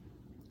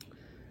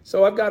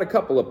So I've got a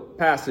couple of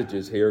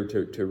passages here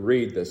to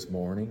read this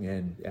morning,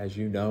 and as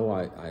you know,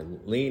 I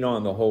lean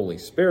on the Holy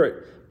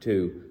Spirit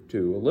to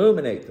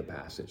illuminate the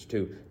passage,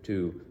 to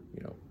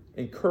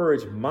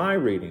encourage my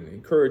reading,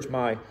 encourage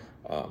my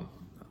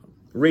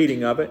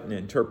reading of it and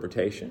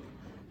interpretation.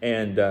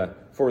 And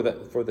for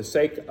the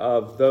sake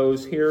of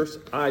those, here's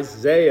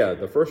Isaiah.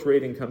 The first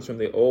reading comes from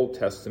the Old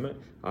Testament,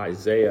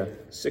 Isaiah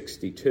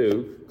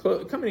 62,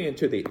 coming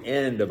into the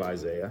end of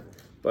Isaiah.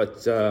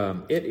 But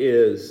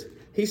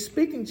he's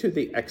speaking to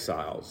the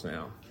exiles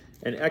now.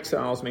 And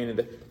exiles meaning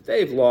that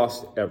they've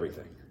lost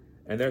everything.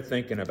 And they're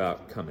thinking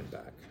about coming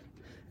back.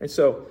 And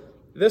so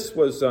this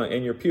was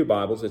in your Pew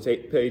Bibles. It's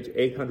page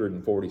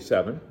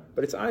 847.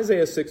 But it's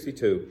Isaiah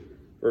 62,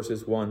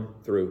 verses 1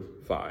 through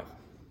 5.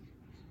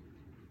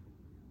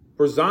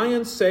 For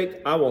Zion's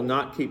sake, I will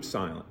not keep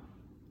silent.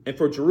 And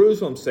for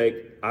Jerusalem's sake,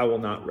 I will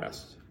not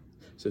rest.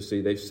 So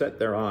see, they've set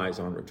their eyes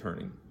on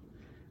returning.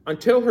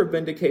 Until her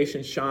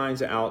vindication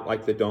shines out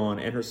like the dawn,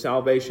 and her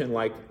salvation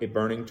like a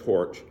burning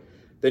torch,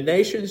 the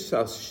nations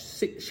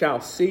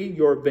shall see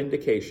your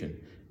vindication,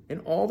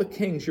 and all the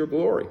kings your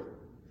glory.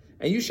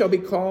 And you shall be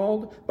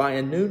called by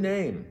a new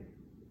name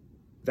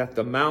that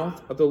the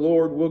mouth of the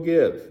Lord will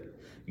give.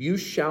 You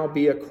shall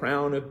be a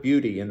crown of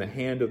beauty in the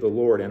hand of the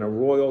Lord, and a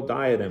royal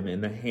diadem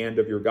in the hand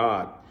of your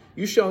God.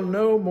 You shall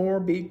no more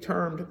be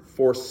termed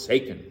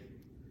forsaken,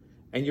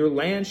 and your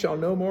land shall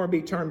no more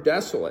be termed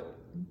desolate.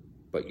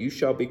 But you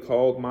shall be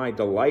called, my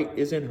delight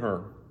is in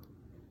her,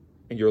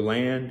 and your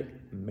land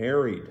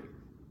married.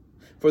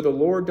 For the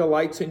Lord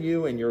delights in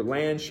you, and your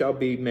land shall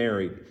be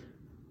married.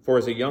 For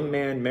as a young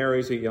man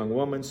marries a young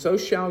woman, so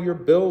shall your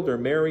builder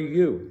marry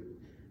you.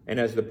 And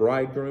as the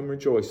bridegroom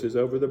rejoices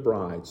over the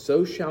bride,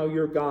 so shall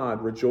your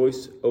God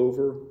rejoice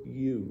over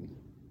you.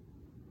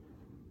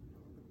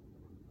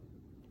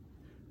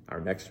 Our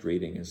next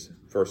reading is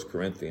 1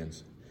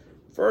 Corinthians.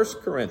 1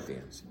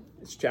 Corinthians,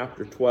 it's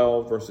chapter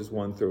 12, verses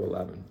 1 through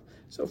 11.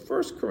 So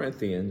 1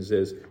 Corinthians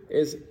is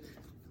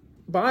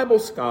Bible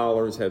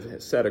scholars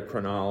have set a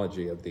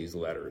chronology of these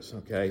letters,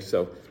 okay?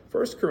 So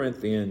 1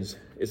 Corinthians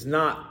is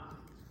not,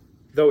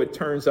 though it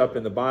turns up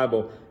in the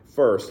Bible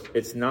first,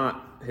 it's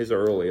not his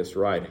earliest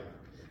writing.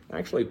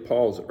 Actually,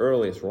 Paul's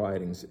earliest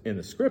writings in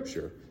the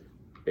Scripture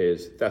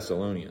is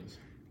Thessalonians.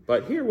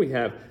 But here we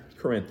have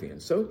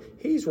Corinthians. So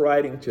he's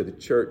writing to the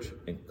church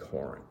in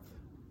Corinth.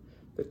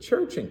 The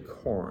church in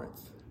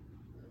Corinth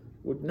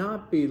would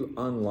not be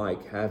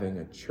unlike having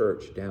a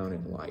church down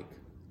in like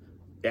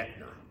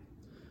Etna,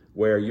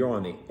 where you're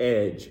on the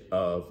edge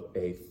of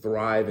a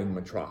thriving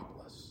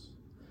metropolis,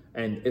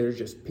 and there's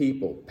just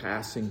people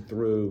passing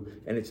through,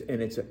 and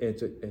it's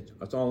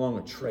all along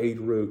a trade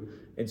route,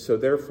 and so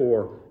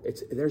therefore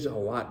there's a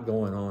lot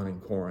going on in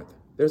Corinth.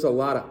 There's a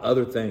lot of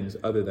other things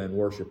other than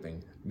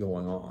worshiping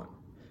going on,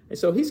 and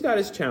so he's got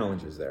his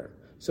challenges there.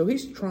 So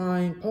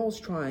Paul's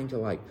trying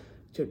to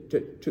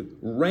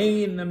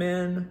rein them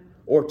in,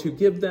 or to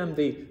give them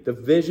the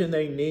vision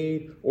they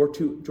need, or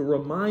to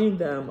remind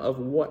them of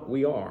what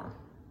we are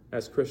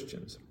as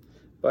Christians.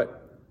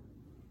 But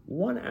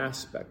one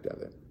aspect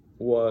of it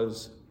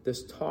was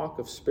this talk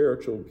of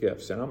spiritual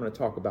gifts, and I'm going to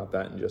talk about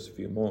that in just a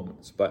few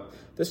moments. But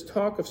this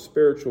talk of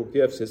spiritual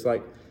gifts is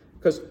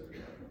because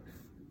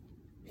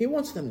he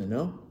wants them to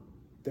know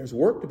there's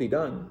work to be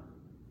done,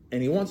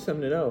 and he wants them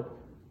to know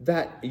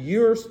that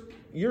you're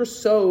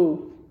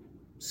so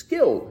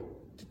skilled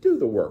to do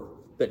the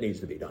work that needs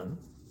to be done.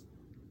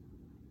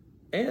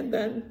 And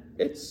then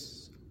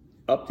it's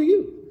up to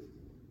you.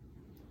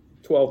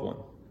 12:1.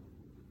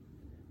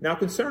 Now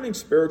concerning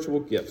spiritual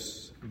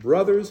gifts,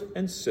 brothers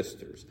and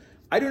sisters,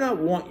 I do not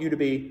want you to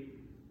be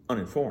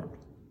uninformed.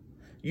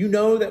 You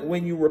know that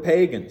when you were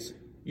pagans,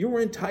 you were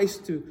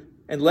enticed to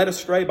and led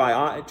astray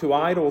to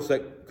idols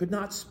that could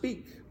not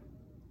speak.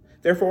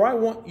 Therefore, I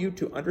want you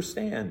to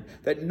understand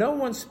that no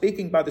one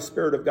speaking by the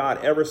Spirit of God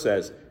ever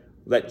says,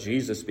 "Let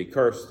Jesus be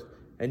cursed."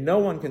 And no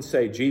one can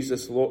say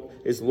Jesus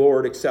is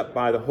Lord except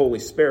by the Holy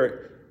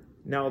Spirit.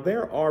 Now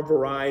there are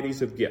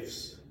varieties of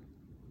gifts,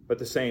 but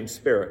the same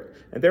Spirit.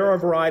 And there are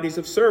varieties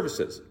of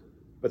services,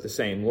 but the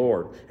same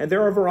Lord. And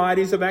there are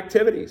varieties of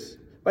activities,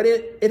 but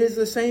it is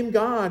the same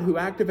God who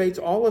activates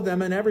all of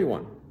them in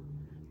everyone.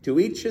 To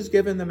each is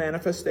given the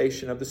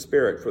manifestation of the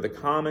Spirit for the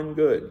common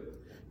good.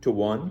 To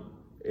one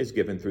is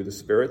given through the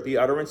Spirit the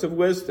utterance of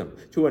wisdom.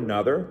 To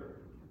another,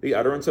 the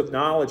utterance of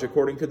knowledge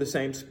according to the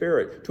same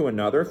Spirit. To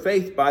another,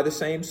 faith by the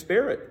same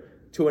Spirit.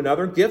 To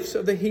another, gifts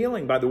of the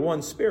healing by the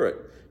one Spirit.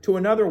 To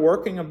another,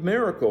 working of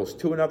miracles.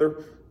 To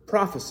another,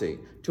 prophecy.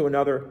 To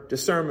another,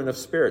 discernment of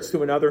spirits.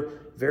 To another,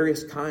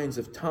 various kinds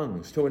of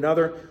tongues. To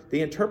another, the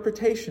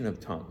interpretation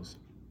of tongues.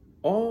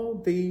 All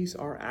these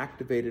are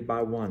activated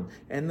by one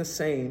and the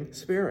same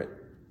Spirit,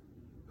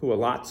 who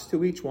allots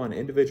to each one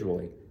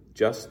individually,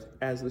 just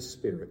as the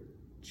Spirit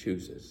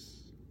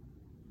chooses.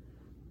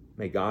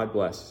 May God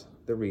bless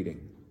the reading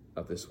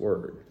of this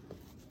word.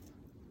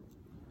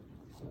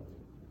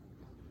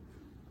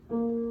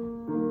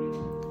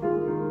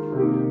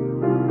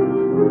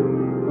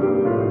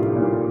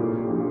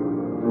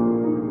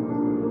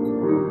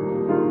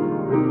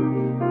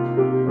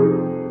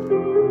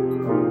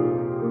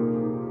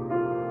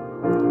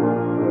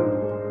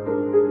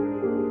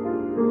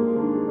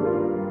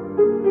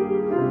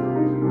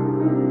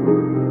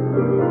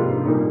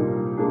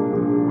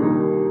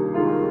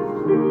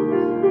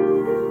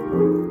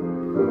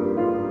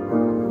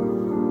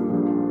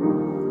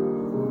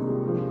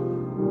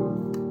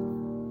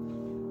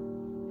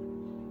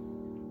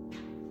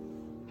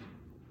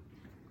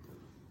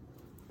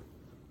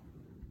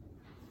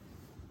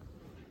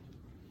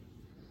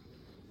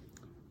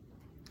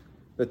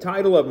 The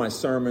title of my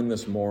sermon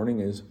this morning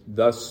is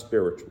The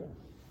Spiritual.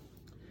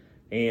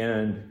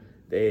 And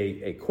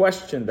a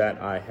question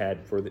that I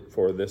had for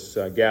this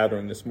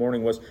gathering this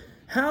morning was,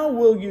 how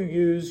will you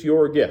use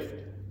your gift?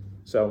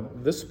 So,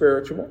 The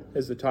Spiritual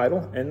is the title,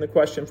 and the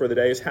question for the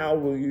day is, how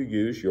will you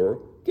use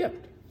your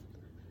gift?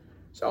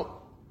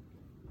 So,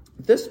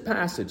 this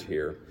passage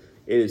here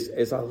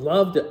is I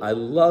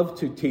love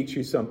to teach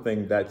you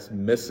something that's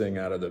missing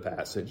out of the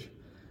passage.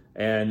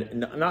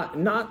 And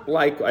not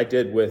like I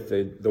did with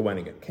the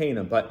wedding at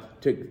Cana,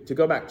 but to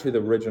go back to the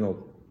original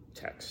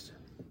text,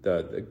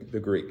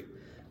 the Greek.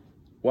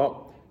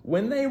 Well,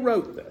 when they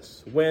wrote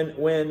this,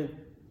 when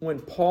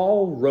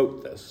Paul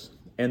wrote this,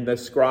 and the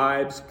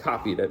scribes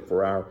copied it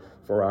for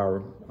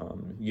our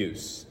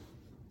use,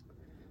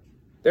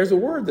 there's a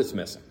word that's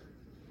missing,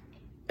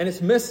 and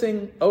it's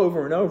missing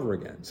over and over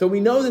again. So we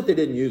know that they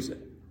didn't use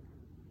it.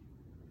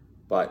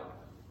 But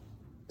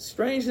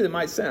strange as it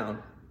might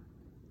sound,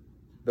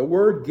 the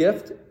word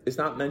gift is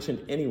not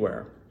mentioned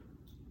anywhere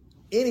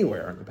in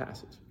the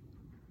passage.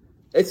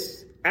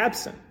 It's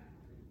absent.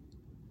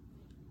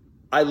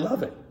 I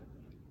love it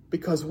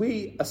because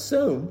we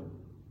assume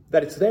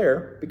that it's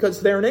there because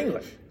it's there in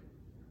English,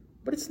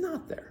 but it's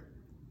not there.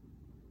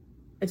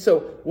 And so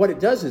what it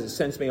does is it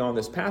sends me on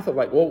this path of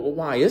like, well,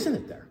 why isn't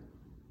it there?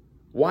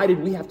 Why did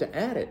we have to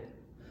add it?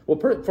 Well,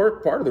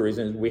 part of the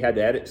reason is we had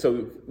to add it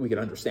so we could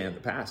understand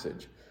the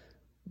passage.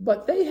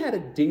 But they had a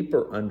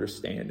deeper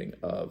understanding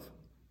of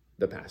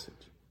the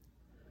passage.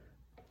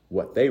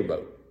 What they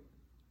wrote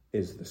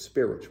is the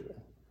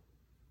spiritual,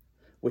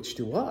 which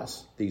to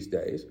us these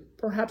days,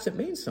 perhaps it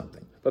means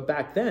something. But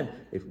back then,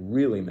 it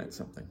really meant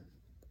something.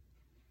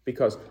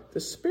 Because the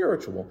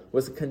spiritual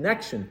was a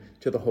connection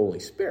to the Holy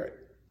Spirit.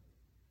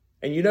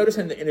 And you notice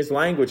in his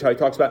language how he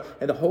talks about,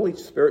 and the Holy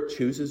Spirit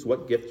chooses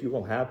what gift you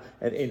will have,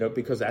 and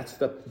because that's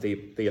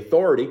the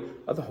authority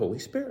of the Holy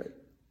Spirit.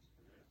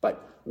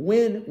 But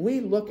when we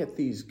look at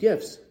these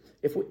gifts,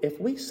 if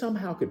we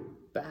somehow could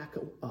back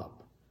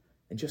up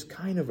and just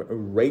kind of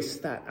erase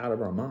that out of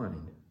our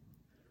mind,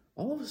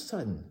 all of a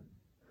sudden,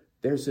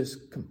 there's this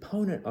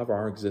component of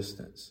our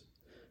existence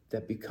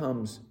that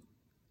becomes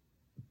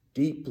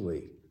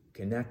deeply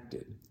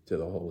connected to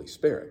the Holy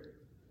Spirit.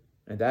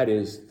 And that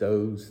is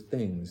those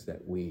things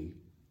that we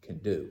can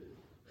do.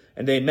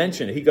 And they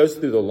mention, he goes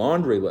through the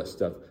laundry list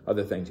of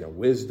other things,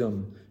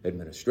 wisdom,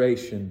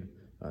 administration,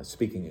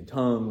 speaking in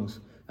tongues,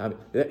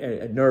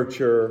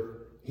 nurture,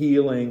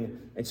 healing.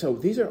 And so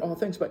these are all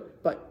things. But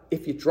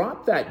if you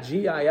drop that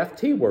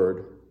gift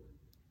word,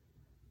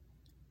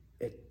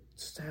 it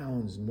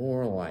sounds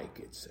more like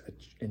it's an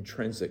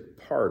intrinsic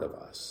part of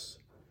us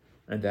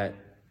and that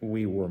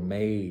we were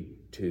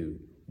made to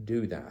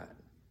do that.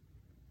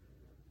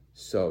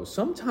 So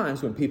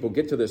sometimes when people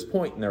get to this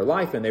point in their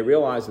life and they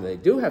realize that they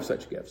do have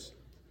such gifts,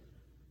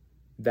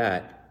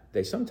 that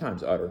they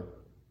sometimes utter,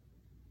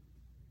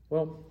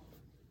 well,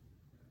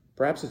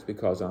 perhaps it's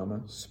because I'm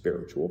a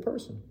spiritual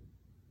person.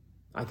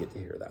 I get to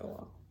hear that a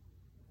lot.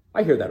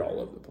 I hear that all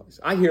over the place.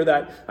 I hear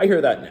that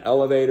in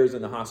elevators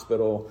in the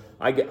hospital.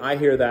 I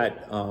hear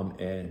that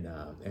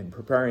in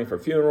preparing for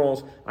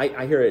funerals.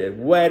 I hear it at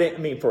wedding. I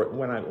mean, for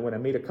when I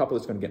meet a couple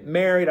that's going to get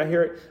married, I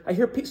hear it. I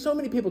hear so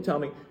many people tell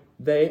me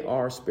they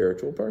are a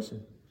spiritual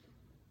person.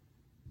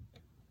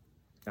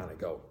 And I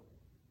go,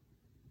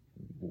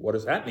 what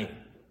does that mean?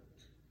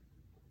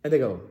 And they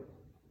go,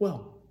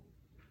 well,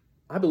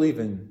 I believe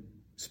in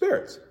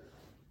spirits.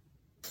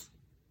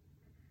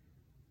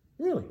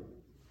 Really?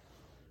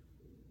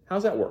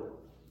 How's that work?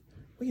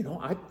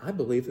 Well, I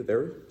believe that there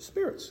are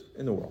spirits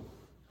in the world.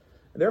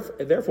 And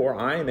therefore,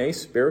 I am a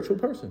spiritual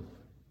person.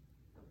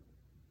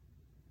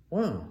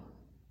 Wow.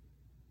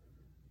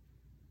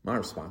 My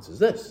response is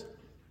this,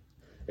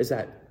 is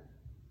that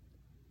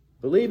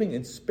believing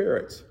in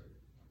spirits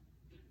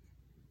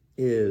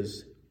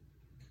is,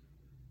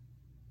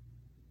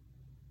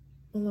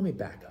 well, let me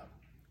back up.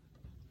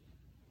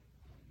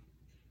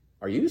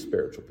 Are you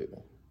spiritual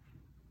people?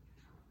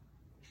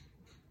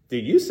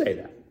 Did you say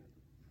that?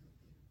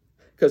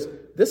 Because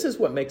this is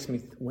what makes me,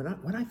 when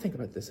I think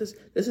about this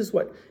is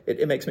what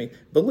it makes me,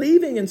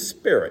 believing in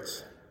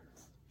spirits,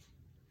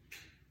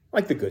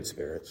 like the good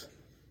spirits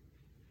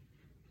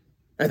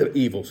and the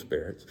evil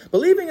spirits.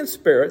 Believing in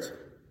spirits,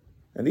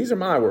 and these are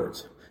my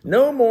words,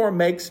 no more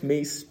makes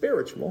me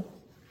spiritual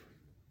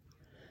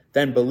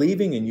than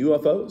believing in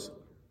UFOs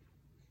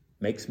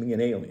makes me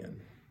an alien.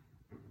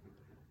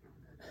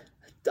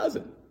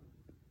 Doesn't.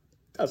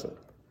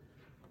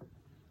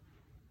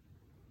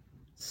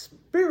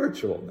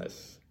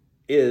 Spiritualness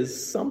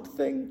is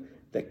something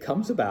that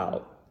comes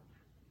about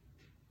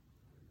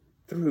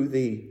through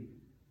the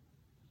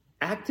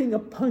acting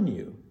upon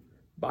you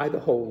by the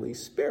Holy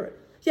Spirit.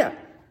 Yeah,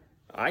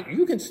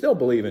 you can still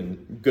believe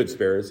in good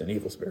spirits and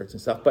evil spirits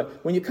and stuff,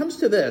 but when it comes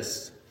to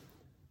this,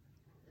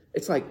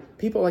 it's like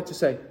people like to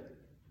say,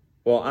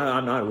 well,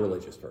 I'm not a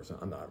religious person.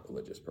 I'm not a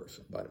religious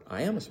person, but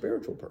I am a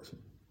spiritual person.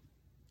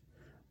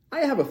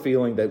 I have a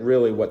feeling that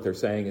really what they're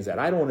saying is that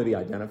I don't want to be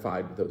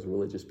identified with those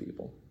religious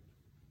people.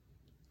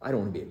 I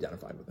don't want to be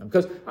identified with them.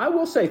 Because I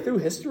will say through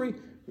history,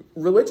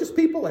 religious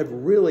people have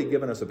really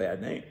given us a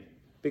bad name.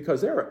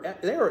 Because there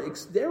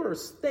are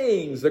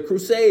things, the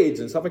Crusades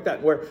and stuff like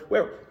that,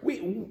 where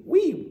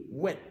we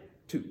went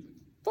too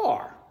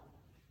far.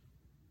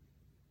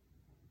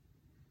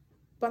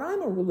 But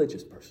I'm a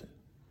religious person.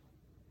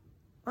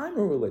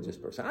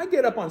 I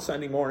get up on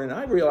Sunday morning and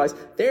I realize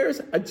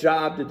there's a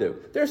job to do.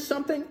 There's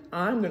something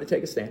I'm going to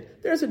take a stand.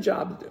 There's a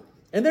job to do.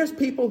 And there's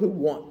people who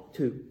want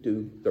to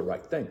do the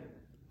right thing.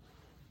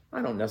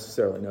 I don't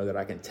necessarily know that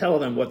I can tell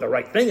them what the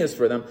right thing is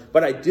for them,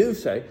 but I do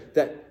say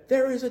that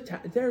there's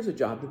a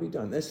job to be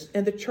done.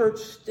 And the church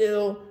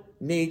still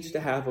needs to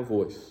have a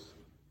voice.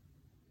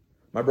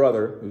 My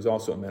brother, who's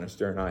also a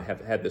minister, and I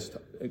have had this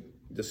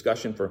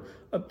discussion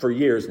for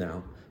years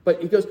now.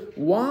 But he goes,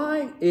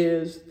 why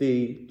is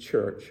the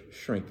church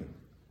shrinking?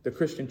 The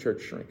Christian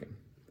church shrinking?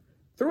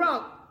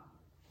 Throughout,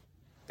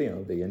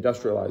 the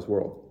industrialized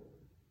world.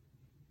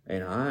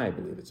 And I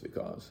believe it's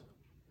because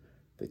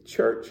the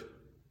church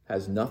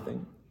has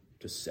nothing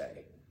to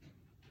say.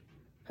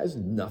 Has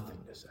nothing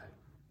to say.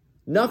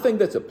 Nothing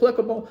that's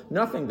applicable,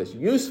 nothing that's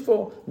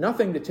useful,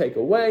 nothing to take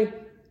away.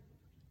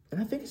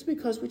 And I think it's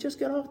because we just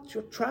get all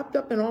trapped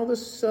up in all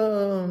this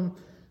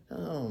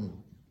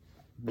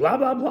blah,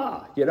 blah,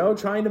 blah,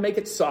 trying to make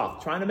it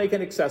soft, trying to make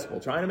it accessible,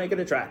 trying to make it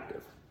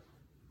attractive.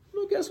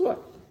 Well, guess what?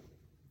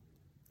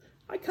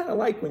 I kind of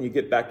like when you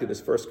get back to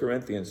this 1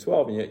 Corinthians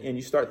 12 and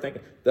you start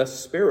thinking, the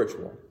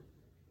spiritual.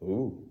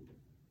 Ooh,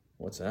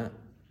 what's that?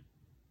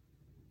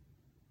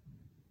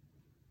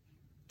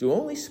 Do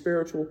only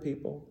spiritual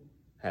people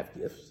have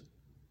gifts?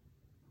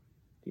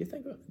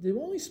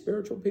 Do only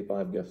spiritual people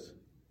have gifts?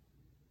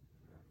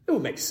 It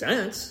would make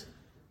sense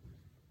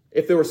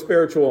if they were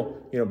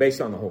spiritual,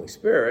 based on the Holy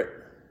Spirit.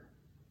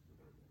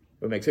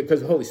 It would make sense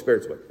because the Holy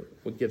Spirit's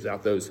what gives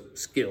out those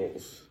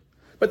skills.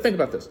 But think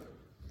about this.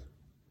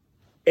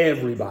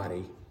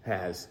 Everybody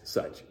has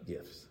such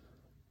gifts.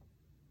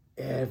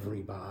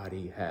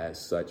 Everybody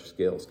has such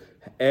skills.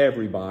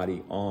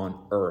 Everybody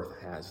on earth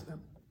has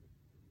them.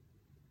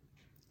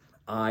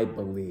 I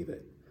believe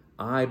it.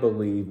 I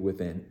believe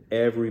within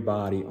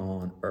everybody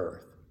on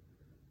earth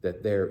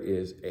that there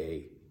is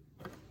a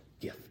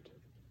gift.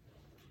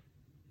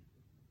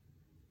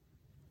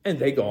 And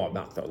they go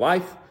about their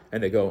life,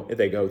 and they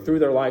go through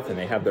their life, and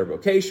they have their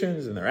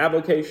vocations and their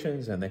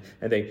avocations, and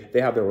they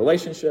have their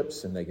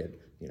relationships, and they get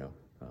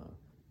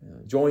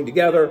joined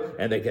together,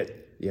 and they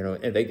get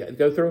and they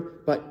go through,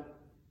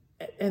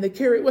 and they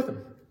carry it with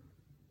them.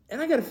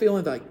 And I got a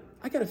feeling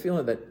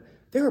that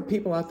there are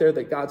people out there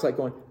that God's like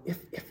going,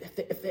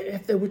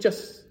 if they would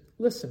just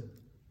listen,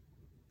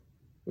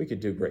 we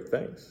could do great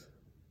things.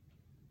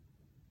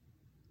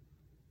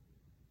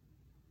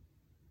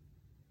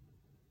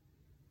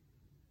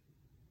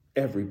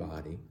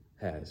 Everybody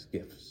has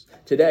gifts.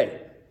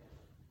 Today,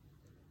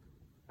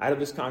 out of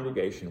this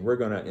congregation, we're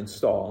going to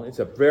install, it's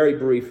a very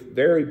brief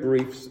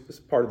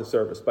part of the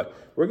service, but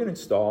we're going to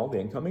install the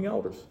incoming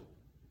elders.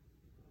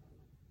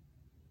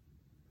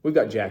 We've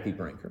got Jackie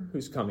Brinker,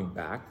 who's coming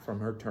back from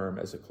her term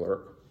as a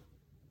clerk.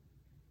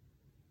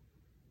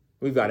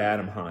 We've got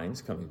Adam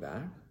Hines coming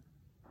back.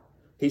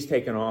 He's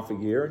taken off a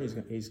year,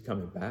 and he's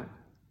coming back.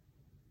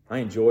 I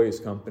enjoy his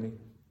company.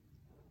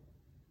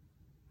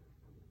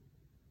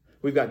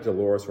 We've got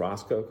Dolores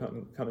Roscoe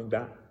coming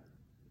back.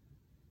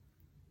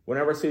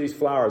 Whenever I see these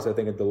flowers, I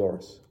think of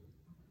Dolores.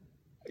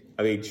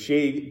 I mean,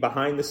 she,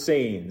 behind the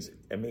scenes,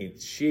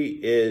 she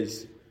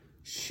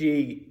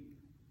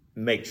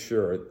makes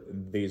sure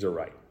these are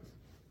right.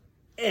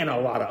 And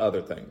a lot of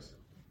other things.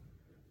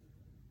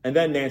 And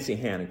then Nancy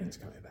Hannigan's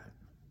coming back.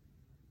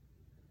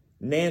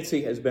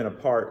 Nancy has been a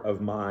part of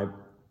my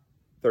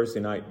Thursday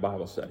night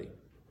Bible study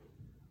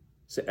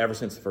ever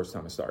since the first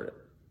time I started.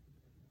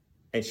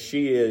 And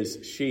she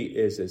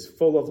is as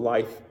full of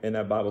life in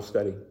that Bible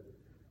study.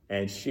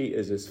 And she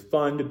is as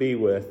fun to be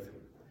with.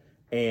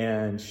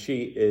 And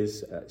she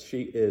is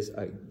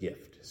a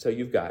gift. So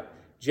you've got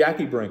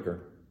Jackie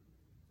Brinker,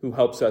 who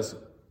helps us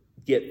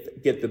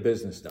get the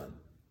business done.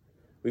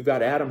 We've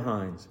got Adam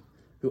Hines,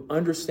 who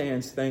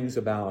understands things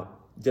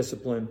about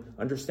discipline,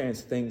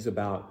 understands things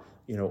about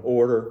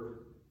order.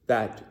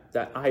 That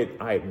I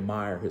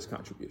admire his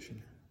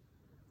contribution.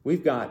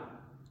 We've got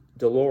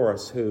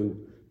Dolores, who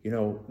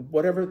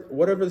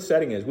whatever the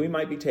setting is, we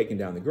might be taking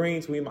down the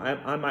greens.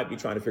 I might be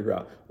trying to figure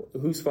out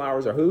whose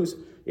flowers are whose.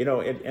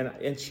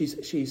 And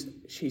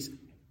she's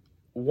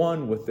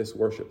one with this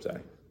worship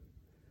setting.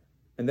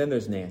 And then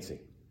there's Nancy,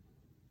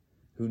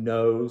 who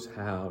knows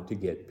how to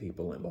get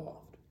people involved.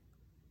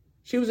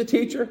 She was a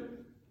teacher,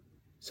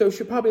 so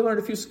she probably learned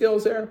a few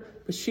skills there,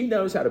 but she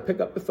knows how to pick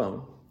up the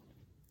phone.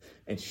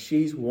 And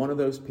she's one of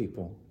those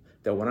people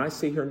that when I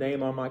see her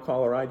name on my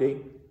caller ID,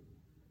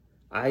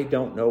 I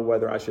don't know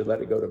whether I should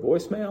let it go to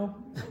voicemail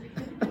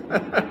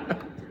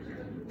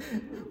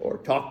or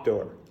talk to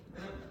her.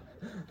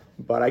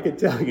 But I can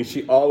tell you,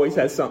 she always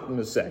has something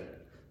to say.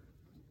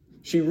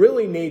 She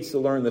really needs to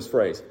learn this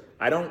phrase.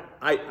 I don't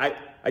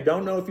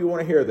know if you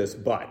want to hear this,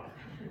 but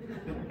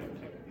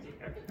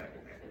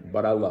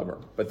but I love her.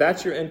 But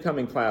that's your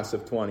incoming class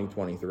of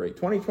 2023.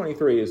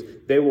 2023 is,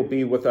 they will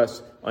be with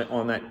us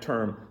on that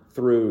term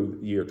through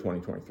year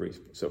 2023,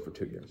 so for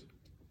 2 years.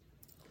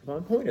 My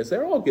point is,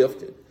 they're all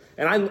gifted.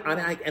 And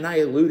I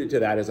alluded to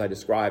that as I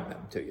described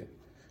them to you.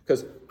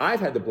 Because I've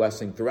had the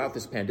blessing throughout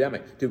this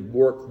pandemic to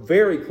work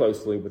very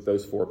closely with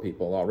those 4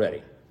 people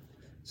already.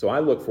 So I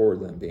look forward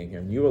to them being here.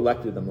 And you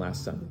elected them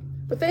last Sunday.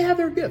 But they have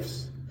their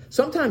gifts.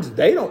 Sometimes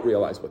they don't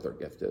realize what their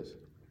gift is.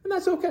 And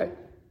that's okay.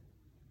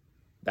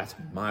 That's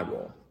my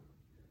role,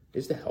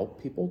 is to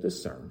help people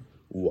discern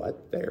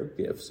what their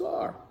gifts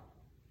are.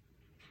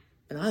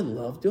 And I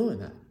love doing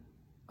that.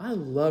 I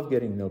love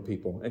getting to know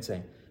people and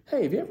saying,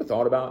 hey, have you ever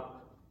thought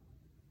about,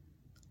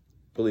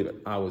 believe it,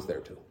 I was there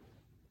too.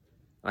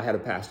 I had a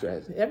pastor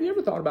ask, have you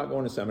ever thought about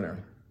going to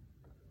seminary?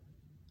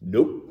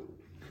 Nope.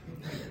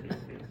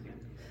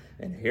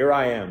 And here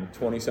I am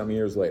 20-some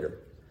years later.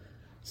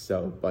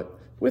 So, but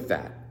with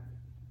that,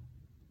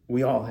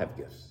 we all have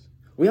gifts.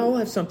 We all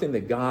have something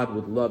that God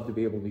would love to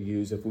be able to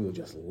use if we would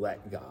just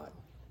let God.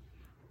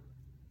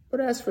 But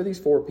as for these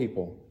 4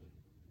 people,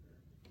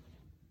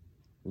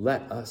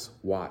 let us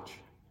watch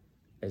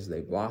as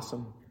they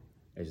blossom,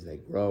 as they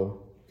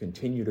grow,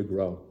 continue to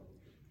grow,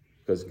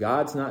 because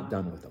God's not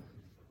done with them,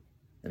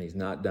 and he's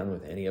not done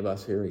with any of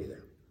us here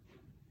either.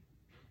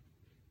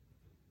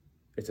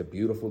 It's a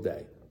beautiful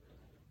day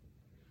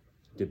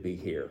to be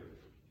here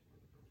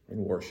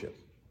and worship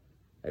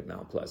at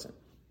Mount Pleasant.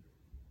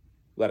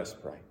 Let us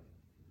pray.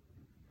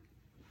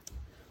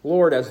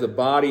 Lord, as the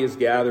body is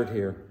gathered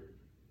here,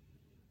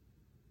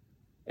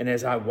 and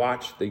as I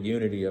watch the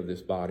unity of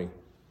this body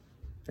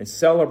and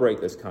celebrate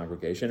this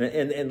congregation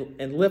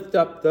and lift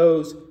up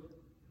those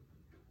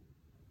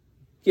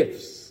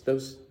gifts,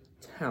 those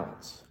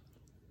talents,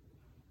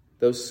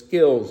 those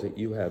skills that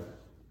you have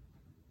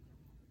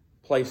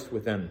placed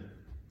within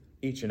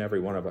each and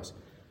every one of us,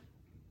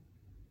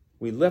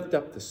 we lift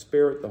up the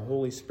Spirit, the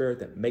Holy Spirit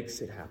that makes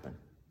it happen.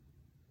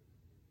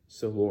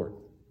 So, Lord,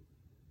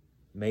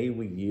 may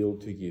we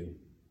yield to you.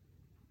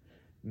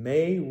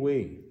 May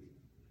we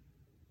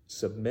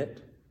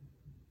submit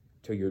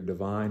to your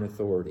divine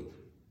authority,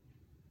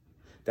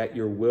 that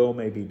your will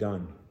may be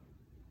done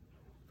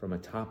from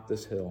atop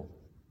this hill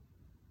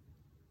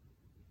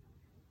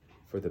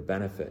for the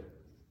benefit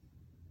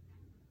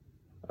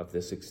of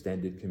this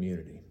extended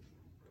community.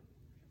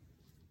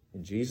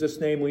 In Jesus'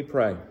 name we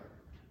pray.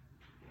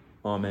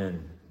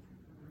 Amen.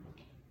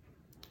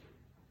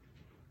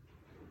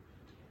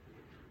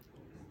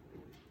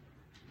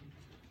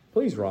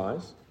 Please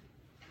rise.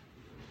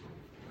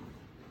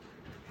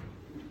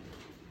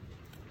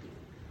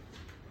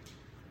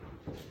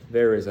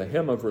 There is a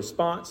hymn of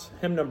response,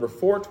 hymn number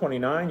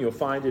 429. You'll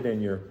find it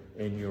in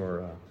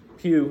your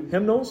pew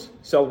hymnals,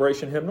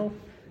 celebration hymnal.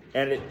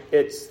 And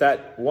it's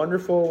that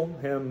wonderful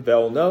hymn,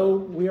 they'll know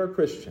we are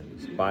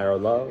Christians by our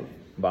love,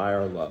 by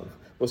our love.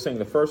 We'll sing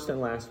the first and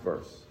last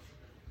verse.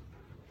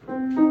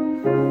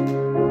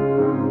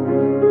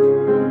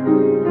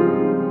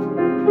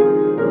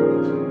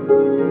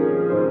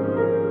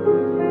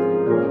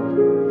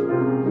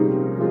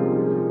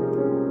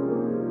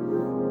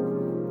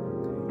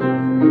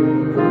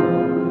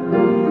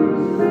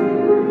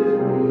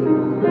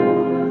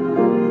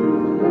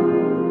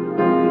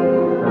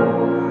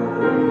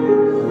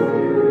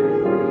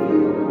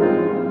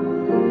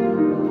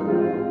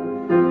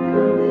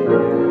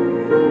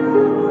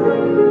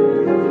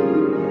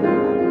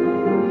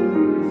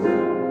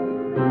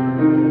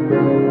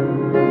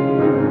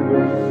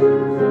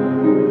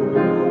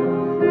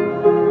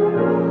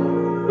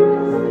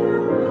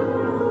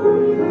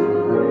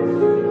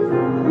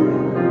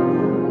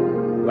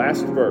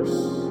 Last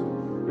verse.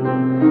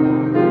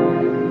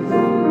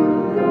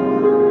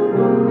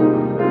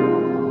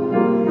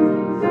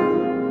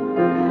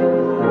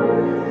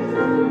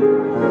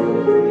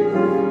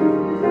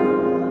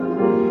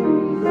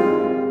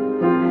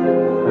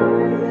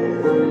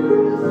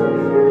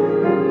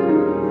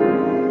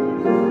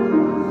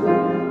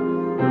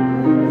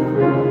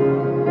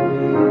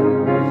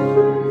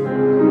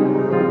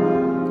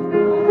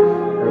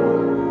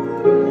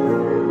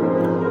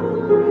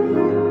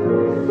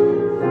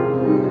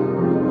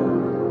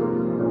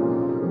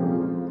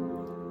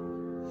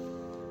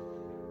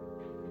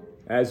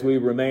 As we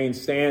remain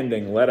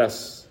standing, let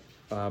us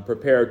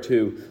prepare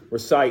to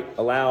recite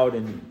aloud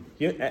and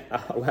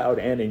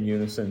in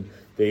unison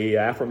the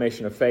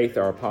affirmation of faith,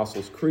 our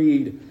Apostles'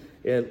 Creed.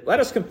 And let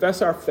us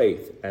confess our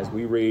faith as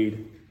we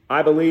read,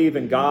 I believe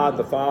in God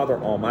the Father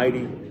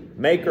Almighty,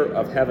 maker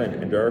of heaven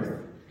and earth,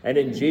 and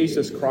in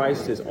Jesus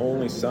Christ, his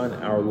only Son,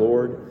 our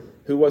Lord,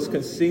 who was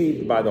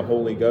conceived by the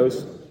Holy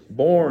Ghost,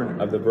 born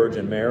of the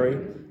Virgin Mary,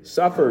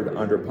 suffered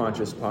under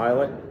Pontius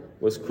Pilate,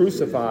 was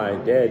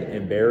crucified, dead,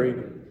 and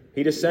buried.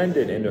 He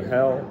descended into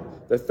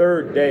hell. The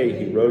third day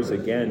he rose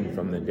again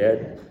from the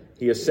dead.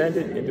 He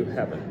ascended into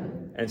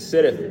heaven and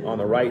sitteth on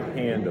the right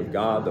hand of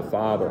God the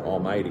Father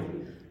Almighty.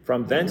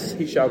 From thence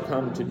he shall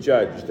come to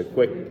judge the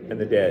quick and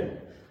the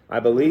dead. I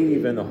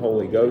believe in the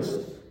Holy Ghost,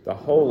 the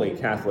Holy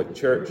Catholic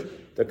Church,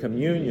 the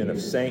communion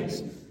of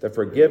saints, the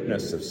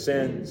forgiveness of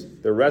sins,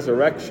 the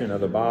resurrection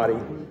of the body,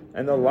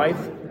 and the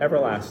life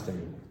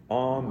everlasting.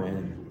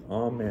 Amen.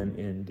 Amen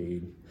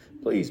indeed.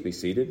 Please be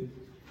seated.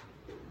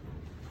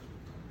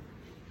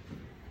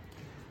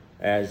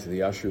 As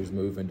the ushers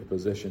move into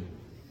position,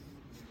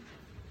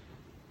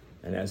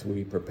 and as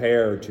we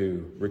prepare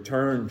to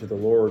return to the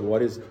Lord,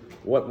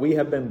 what we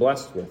have been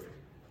blessed with.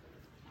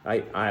 I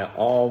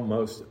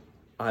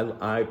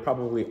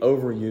probably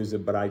overuse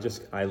it, but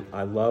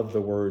I love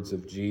the words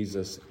of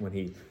Jesus when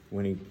he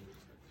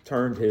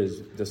turned his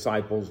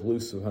disciples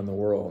loose upon the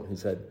world. He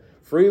said,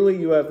 "Freely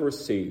you have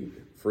received,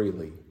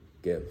 freely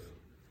give."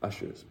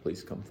 Ushers,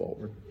 please come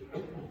forward.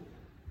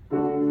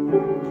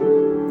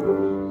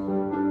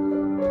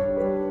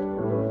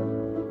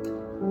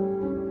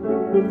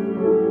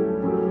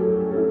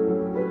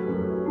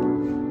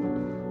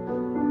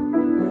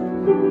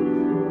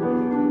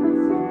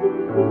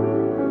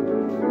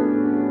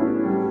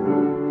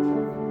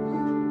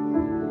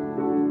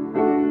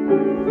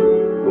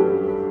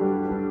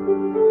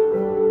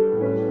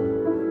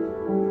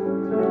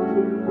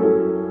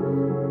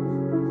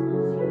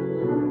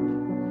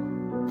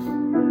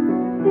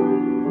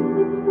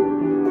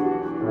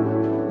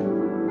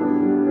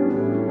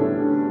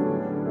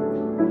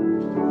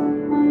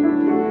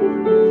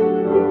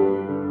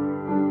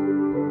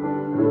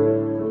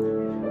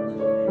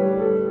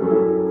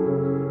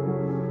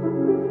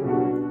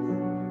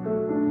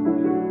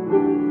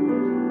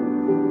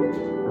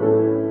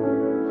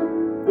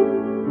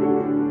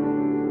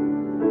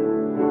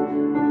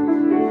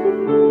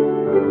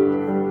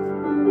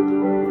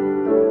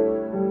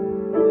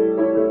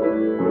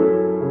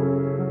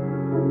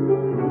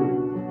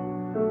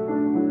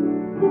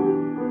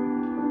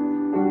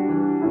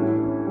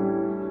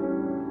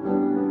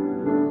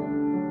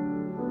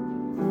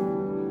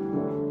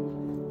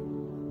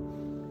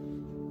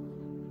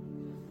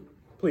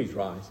 Please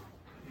rise.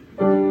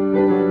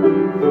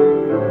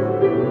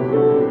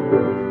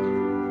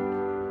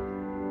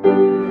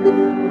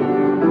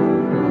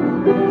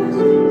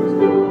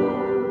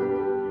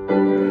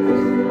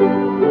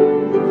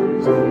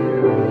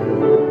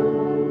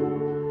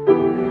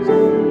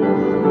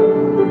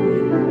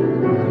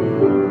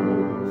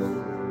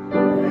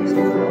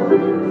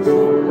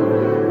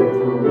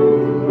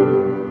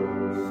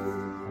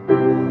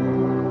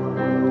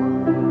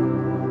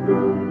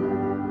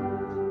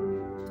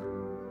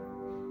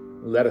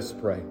 Let us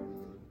pray.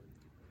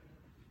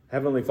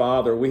 Heavenly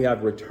Father, we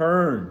have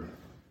returned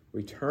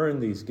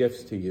these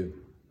gifts to you.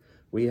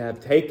 We have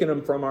taken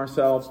them from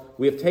ourselves.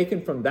 We have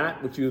taken from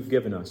that which you have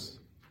given us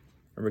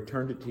and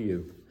returned it to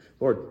you.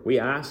 Lord, we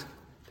ask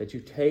that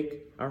you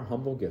take our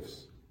humble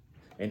gifts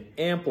and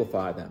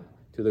amplify them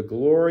to the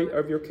glory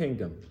of your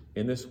kingdom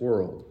in this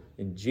world.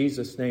 In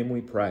Jesus' name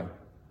we pray.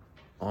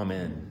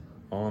 Amen.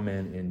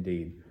 Amen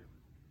indeed.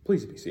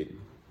 Please be seated.